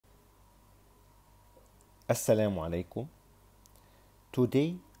Assalamu alaikum.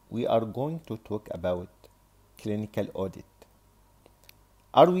 Today we are going to talk about clinical audit.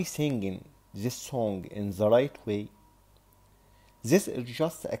 Are we singing this song in the right way? This is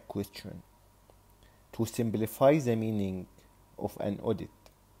just a question to simplify the meaning of an audit.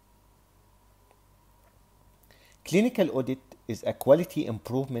 Clinical audit is a quality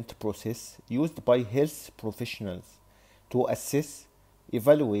improvement process used by health professionals to assess,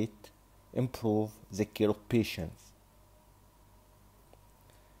 evaluate, improve the care of patients.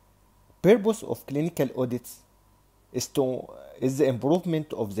 Purpose of clinical audits is the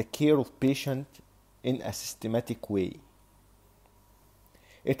improvement of the care of patient in a systematic way.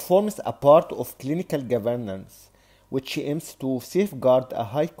 It forms a part of clinical governance which aims to safeguard a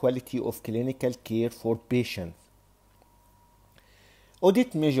high quality of clinical care for patients.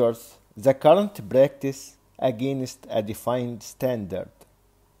 Audit measures the current practice against a defined standard.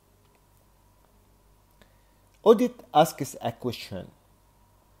 Audit asks a question.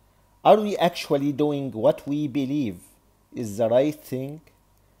 Are we actually doing what we believe is the right thing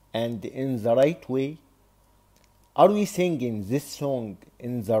and in the right way? Are we singing this song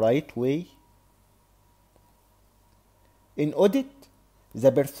in the right way? In audit,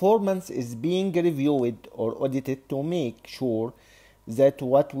 the performance is being reviewed or audited to make sure that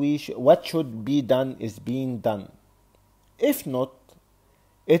what should be done is being done. If not,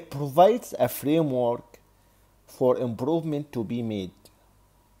 it provides a framework for improvement to be made.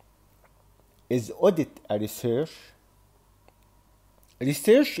 Is audit a research?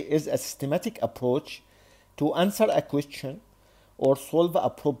 Research is a systematic approach to answer a question or solve a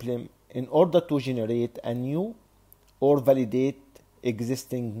problem in order to generate a new or validate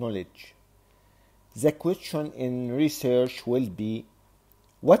existing knowledge. The question in research will be,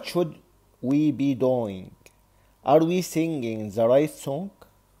 what should we be doing? Are we singing the right song?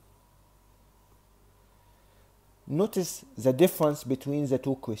 Notice the difference between the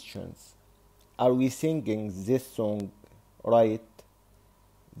two questions. Are we singing this song right?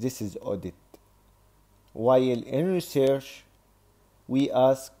 This is audit. While in research, we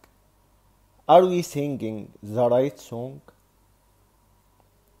ask, are we singing the right song?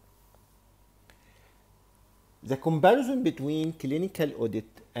 The comparison between clinical audit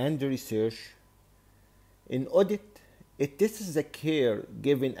and research. In audit, it tests the care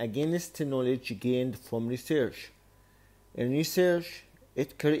given against knowledge gained from research. In research,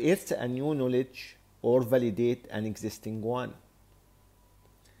 it creates a new knowledge or validates an existing one.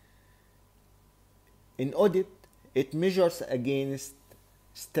 In audit, it measures against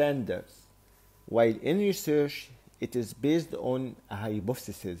standards, while in research, it is based on a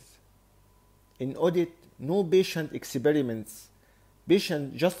hypothesis. In audit, no patient experiments,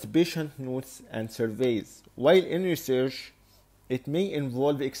 just patient notes and surveys, while in research, it may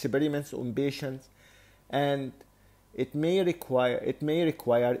involve experiments on patients and it may require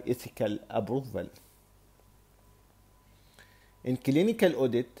ethical approval. In clinical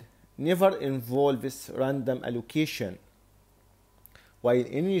audit, never involves random allocation, while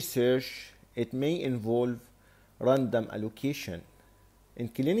in research, it may involve random allocation. In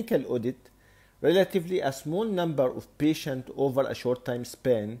clinical audit, relatively a small number of patients over a short time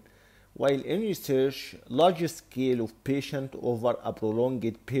span, while in research, large scale of patients over a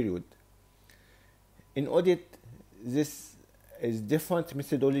prolonged period. In audit, this is different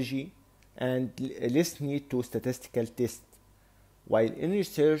methodology and less need to statistical test, while in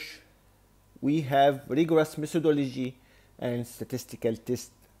research, we have rigorous methodology and statistical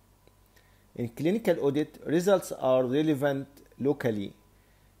test. In clinical audit, results are relevant locally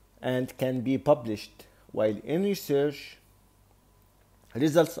and can be published, while in research,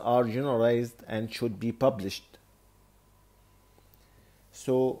 results are generalized and should be published.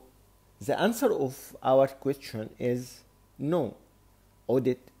 So, the answer of our question is no,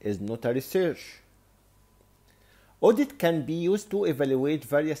 audit is not a research. Audit can be used to evaluate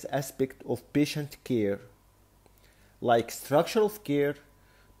various aspects of patient care, like structure of care,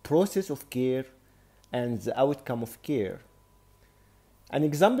 process of care, and the outcome of care. An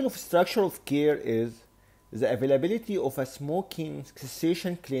example of structure of care is the availability of a smoking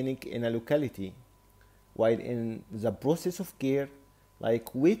cessation clinic in a locality, while in the process of care,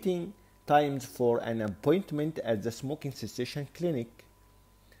 like waiting times for an appointment at the smoking cessation clinic.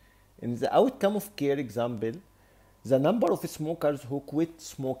 In the outcome of care example, the number of smokers who quit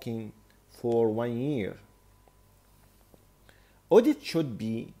smoking for 1 year. Audit should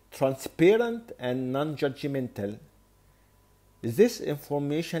be transparent and non-judgmental. This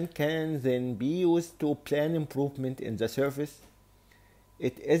information can then be used to plan improvement in the service.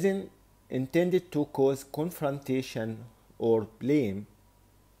 It isn't intended to cause confrontation or blame.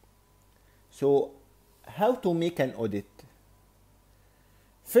 So how to make an audit.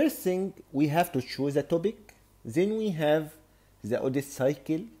 First thing, we have to choose a topic, then we have the audit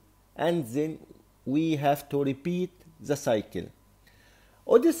cycle, and then we have to repeat the cycle.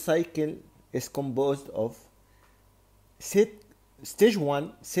 Audit cycle is composed of stage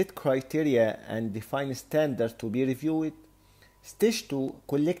 1, set criteria and define standards to be reviewed. Stage 2,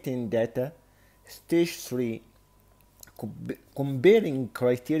 collecting data. Stage 3, comparing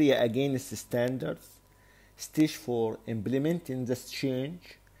criteria against standards. Stage 4, implementing the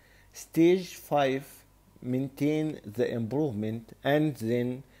change. Stage 5, maintain the improvement, and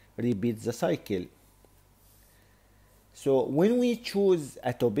then repeat the cycle. So when we choose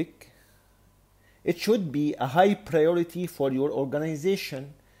a topic, it should be a high priority for your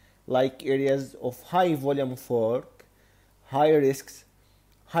organization, like areas of high volume of work, high risks,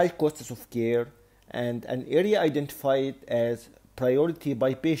 high costs of care, and an area identified as priority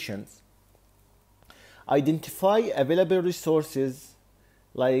by patients. Identify available resources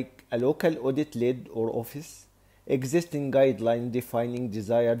like a local audit lead or office, existing guideline defining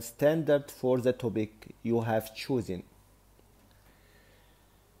desired standard for the topic you have chosen.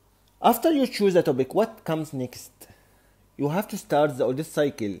 After you choose a topic, what comes next? You have to start the audit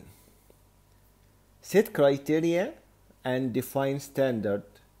cycle. Set criteria and define standard.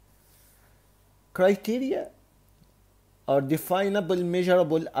 Criteria are definable,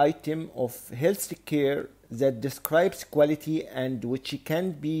 measurable item of health care that describes quality and which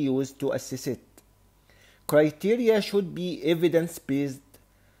can be used to assess it. Criteria should be evidence-based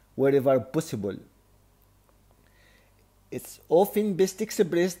wherever possible. It's often best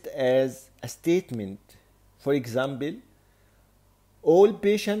expressed as a statement. For example, all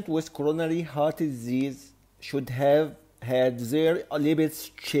patients with coronary heart disease should have had their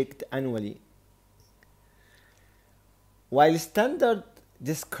levels checked annually. While standard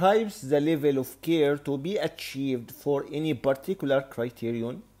describes the level of care to be achieved for any particular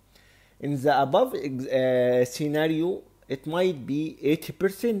criterion, in the above scenario, it might be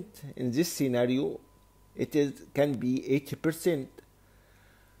 80%. In this scenario, can be 80%.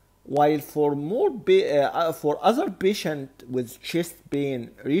 While for other patients with chest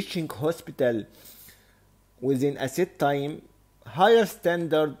pain reaching hospital within a set time, higher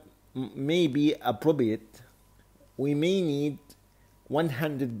standard may be appropriate. We may need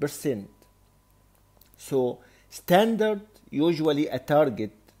 100%. So standard, usually a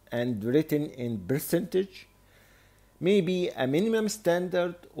target and written in percentage, may be a minimum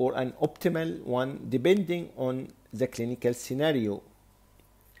standard or an optimal one depending on the clinical scenario.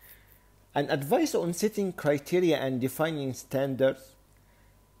 An advice on setting criteria and defining standards.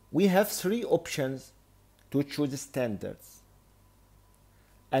 We have 3 options to choose standards.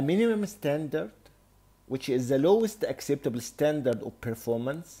 A minimum standard, which is the lowest acceptable standard of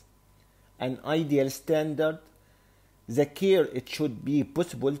performance. An ideal standard, the care it should be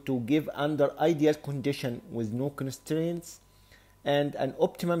possible to give under ideal conditions with no constraints. And an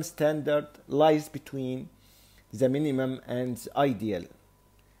optimum standard lies between the minimum and the ideal.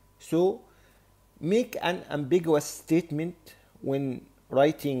 So make an ambiguous statement when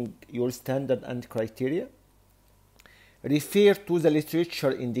writing your standard and criteria. Refer to the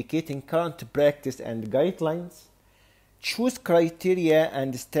literature indicating current practice and guidelines. Choose criteria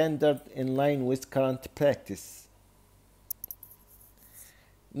and standard in line with current practice.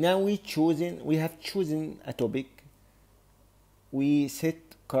 Now we have chosen a topic. We set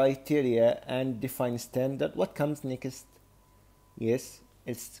criteria and define standard. What comes next? Yes,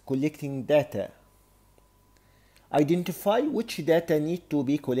 it's collecting data. Identify which data need to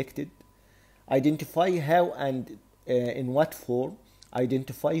be collected. Identify how and in what form.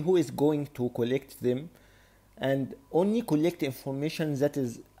 Identify who is going to collect them, and only collect information that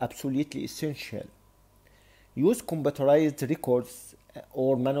is absolutely essential. Use computerized records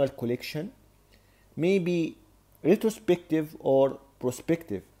or manual collection, maybe retrospective or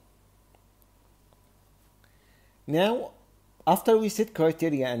prospective. Now, after we set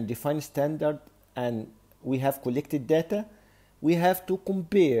criteria and define standard and we have collected data, we have to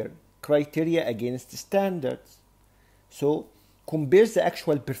compare criteria against standards. So compare the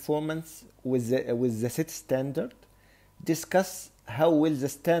actual performance with the set standard, discuss how well the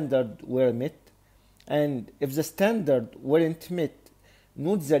standard were met, and if the standard weren't met,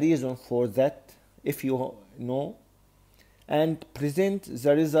 note the reason for that if you know, and present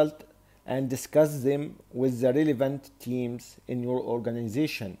the result and discuss them with the relevant teams in your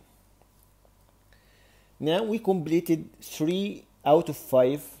organization. Now we completed 3 out of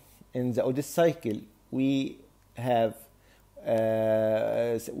 5 in the audit cycle. We have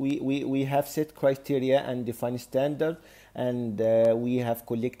we have set criteria and defined standard, and we have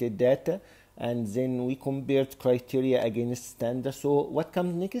collected data, and then we compared criteria against standard. So what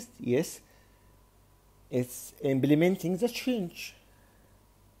comes next? Yes, it's implementing the change.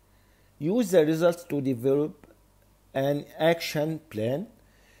 Use the results to develop an action plan,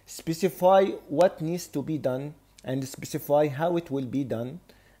 specify what needs to be done, and specify how it will be done,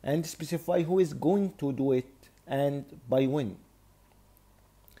 and specify who is going to do it and by when.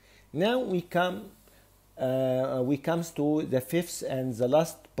 Now we comes to the fifth and the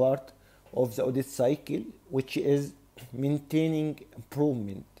last part of the audit cycle, which is maintaining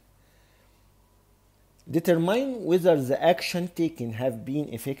improvement. Determine whether the action taken have been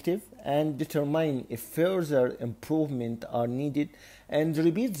effective, and determine if further improvement are needed, and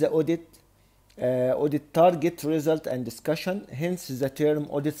repeat the audit target, result, and discussion, hence the term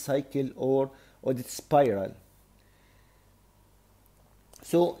audit cycle or audit spiral.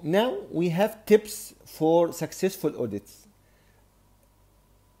 So now we have tips for successful audits.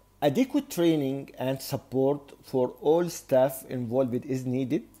 Adequate training and support for all staff involved is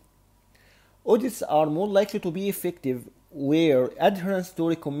needed. Audits are more likely to be effective where adherence to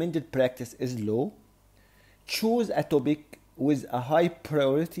recommended practice is low. Choose a topic with a high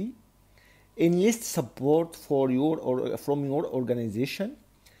priority. Enlist support from your organization,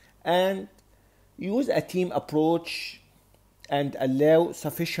 and use a team approach and allow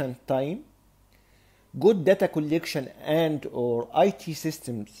sufficient time. Good data collection and or IT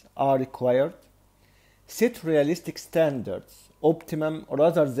systems are required. Set realistic standards, optimum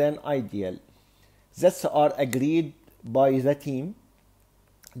rather than ideal, that are agreed by the team.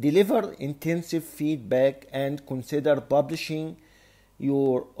 Deliver intensive feedback and consider publishing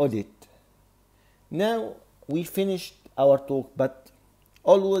your audit. Now we finished our talk, but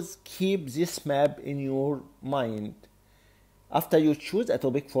always keep this map in your mind. After you choose a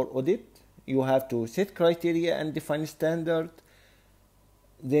topic for audit, you have to set criteria and define standard,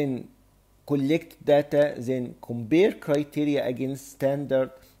 then collect data, then compare criteria against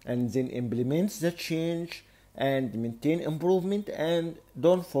standard, and then implement the change and maintain improvement, and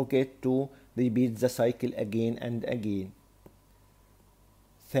don't forget to repeat the cycle again and again.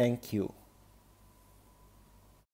 Thank you.